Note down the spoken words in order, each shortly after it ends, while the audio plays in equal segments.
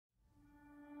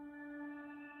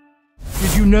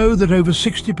Did you know that over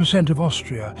 60% of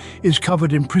Austria is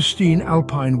covered in pristine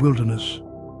alpine wilderness?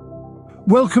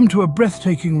 Welcome to a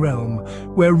breathtaking realm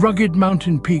where rugged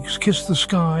mountain peaks kiss the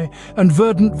sky and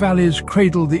verdant valleys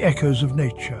cradle the echoes of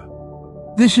nature.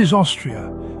 This is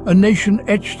Austria, a nation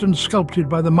etched and sculpted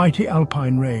by the mighty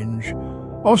Alpine range.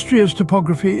 Austria's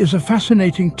topography is a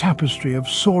fascinating tapestry of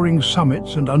soaring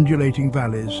summits and undulating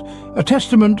valleys, a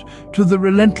testament to the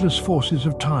relentless forces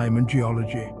of time and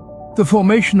geology. The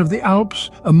formation of the Alps,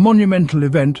 a monumental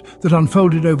event that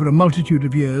unfolded over a multitude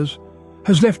of years,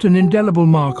 has left an indelible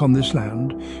mark on this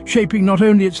land, shaping not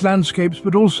only its landscapes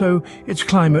but also its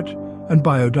climate and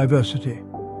biodiversity.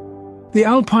 The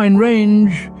Alpine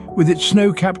range, with its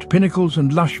snow-capped pinnacles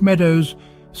and lush meadows,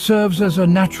 serves as a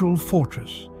natural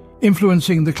fortress,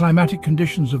 influencing the climatic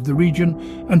conditions of the region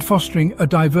and fostering a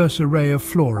diverse array of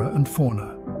flora and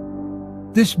fauna.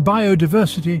 This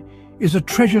biodiversity is a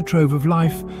treasure trove of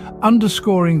life,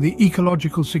 underscoring the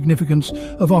ecological significance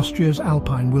of Austria's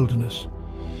alpine wilderness.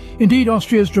 Indeed,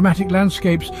 Austria's dramatic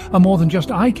landscapes are more than just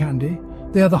eye candy,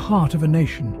 they are the heart of a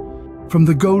nation. From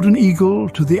the golden eagle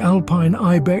to the alpine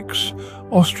ibex,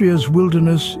 Austria's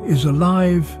wilderness is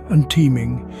alive and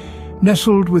teeming.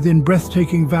 Nestled within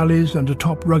breathtaking valleys and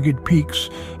atop rugged peaks,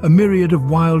 a myriad of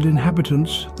wild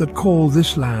inhabitants that call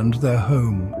this land their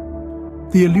home.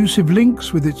 The elusive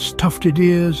lynx, with its tufted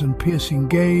ears and piercing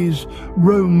gaze,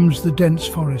 roams the dense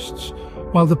forests,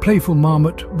 while the playful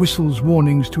marmot whistles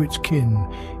warnings to its kin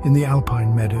in the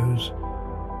alpine meadows.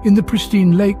 In the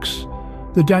pristine lakes,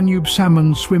 the Danube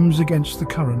salmon swims against the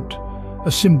current,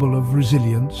 a symbol of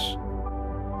resilience.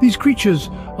 These creatures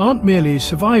aren't merely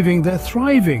surviving, they're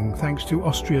thriving thanks to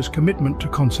Austria's commitment to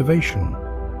conservation.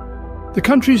 The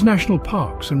country's national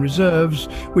parks and reserves,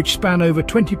 which span over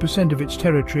 20% of its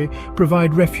territory,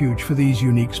 provide refuge for these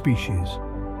unique species.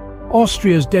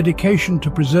 Austria's dedication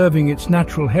to preserving its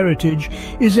natural heritage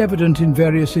is evident in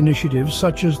various initiatives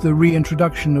such as the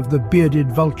reintroduction of the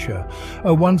bearded vulture,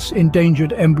 a once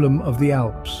endangered emblem of the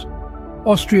Alps.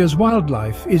 Austria's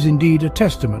wildlife is indeed a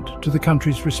testament to the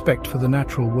country's respect for the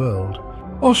natural world.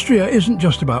 Austria isn't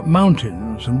just about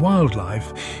mountains and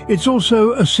wildlife, it's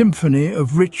also a symphony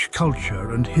of rich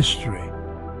culture and history.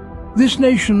 This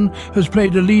nation has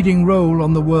played a leading role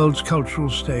on the world's cultural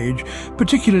stage,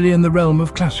 particularly in the realm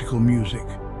of classical music.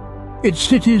 Its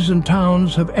cities and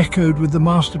towns have echoed with the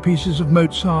masterpieces of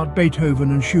Mozart, Beethoven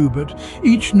and Schubert,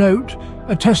 each note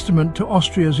a testament to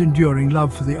Austria's enduring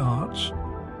love for the arts.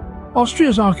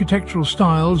 Austria's architectural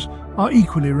styles are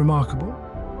equally remarkable.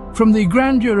 From the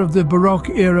grandeur of the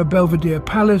Baroque-era Belvedere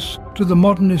Palace to the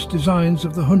modernist designs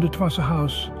of the Hundertwasser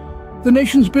House, the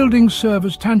nation's buildings serve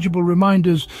as tangible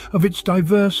reminders of its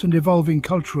diverse and evolving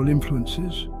cultural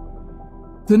influences.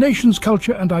 The nation's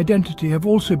culture and identity have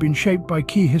also been shaped by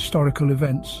key historical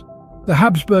events. The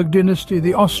Habsburg dynasty,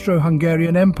 the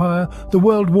Austro-Hungarian Empire, the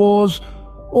World Wars,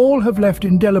 all have left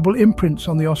indelible imprints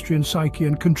on the Austrian psyche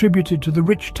and contributed to the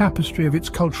rich tapestry of its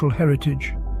cultural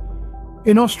heritage.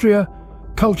 In Austria,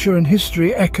 culture and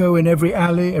history echo in every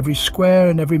alley, every square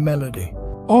and every melody.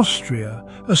 Austria,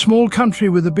 a small country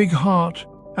with a big heart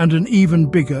and an even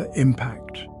bigger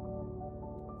impact.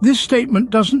 This statement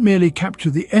doesn't merely capture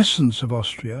the essence of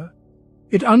Austria,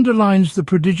 it underlines the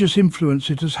prodigious influence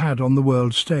it has had on the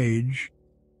world stage.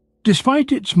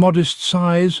 Despite its modest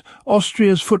size,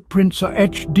 Austria's footprints are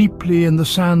etched deeply in the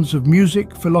sands of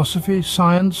music, philosophy,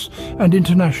 science, and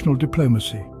international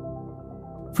diplomacy.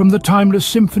 From the timeless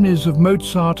symphonies of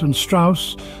Mozart and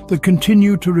Strauss that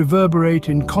continue to reverberate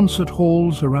in concert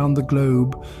halls around the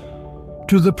globe,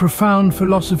 to the profound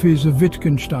philosophies of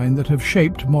Wittgenstein that have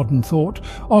shaped modern thought,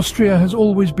 Austria has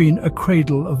always been a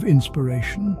cradle of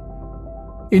inspiration.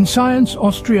 In science,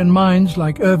 Austrian minds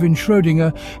like Erwin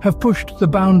Schrödinger have pushed the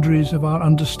boundaries of our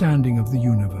understanding of the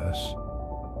universe.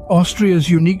 Austria's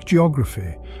unique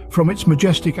geography, from its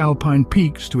majestic alpine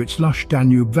peaks to its lush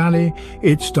Danube Valley,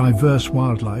 its diverse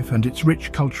wildlife and its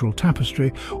rich cultural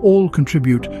tapestry, all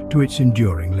contribute to its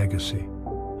enduring legacy.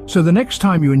 So the next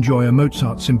time you enjoy a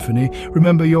Mozart symphony,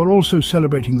 remember you're also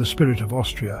celebrating the spirit of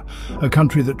Austria, a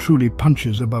country that truly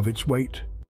punches above its weight.